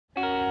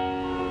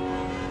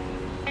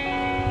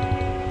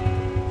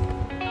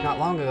Not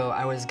long ago,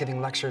 I was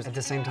giving lectures at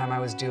the same time I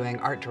was doing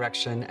art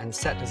direction and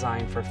set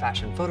design for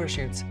fashion photo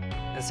shoots.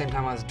 At the same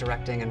time, I was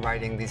directing and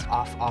writing these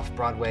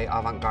off-Broadway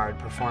avant-garde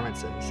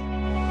performances. When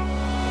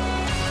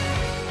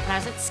I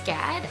was at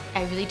SCAD,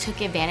 I really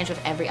took advantage of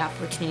every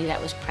opportunity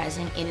that was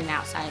present in and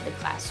outside of the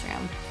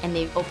classroom. And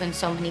they opened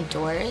so many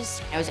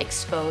doors. I was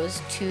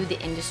exposed to the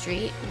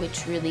industry,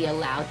 which really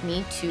allowed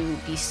me to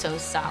be so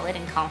solid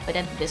and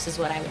confident that this is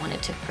what I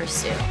wanted to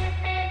pursue.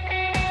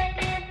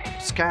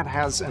 SCAD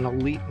has an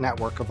elite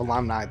network of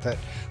alumni that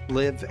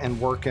live and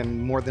work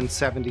in more than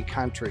 70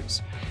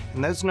 countries.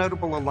 And those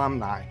notable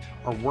alumni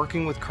are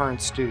working with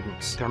current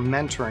students. They're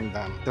mentoring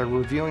them, they're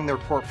reviewing their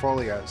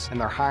portfolios,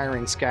 and they're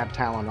hiring SCAD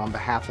talent on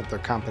behalf of their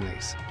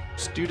companies.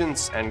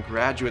 Students and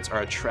graduates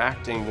are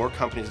attracting more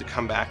companies to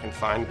come back and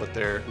find what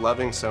they're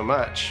loving so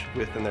much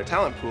within their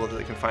talent pool that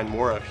they can find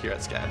more of here at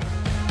SCAD.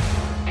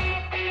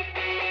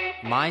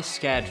 My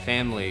SCAD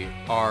family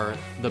are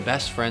the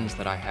best friends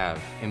that I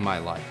have in my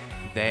life.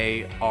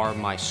 They are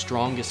my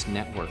strongest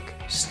network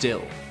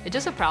still. It's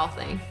just a proud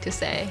thing to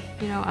say,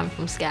 you know, I'm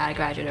from SCAD, I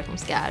graduated from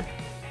SCAD.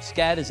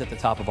 SCAD is at the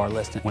top of our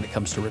list when it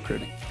comes to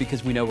recruiting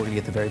because we know we're going to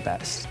get the very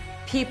best.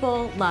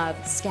 People love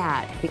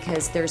SCAD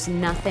because there's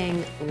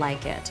nothing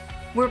like it.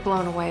 We're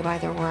blown away by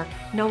their work.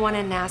 No one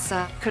in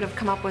NASA could have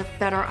come up with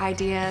better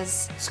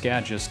ideas.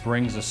 SCAD just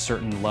brings a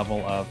certain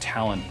level of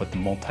talent with the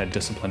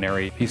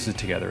multidisciplinary pieces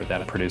together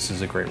that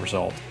produces a great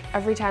result.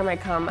 Every time I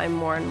come, I'm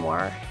more and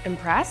more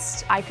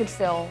impressed. I could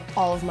fill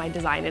all of my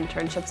design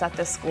internships at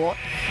this school.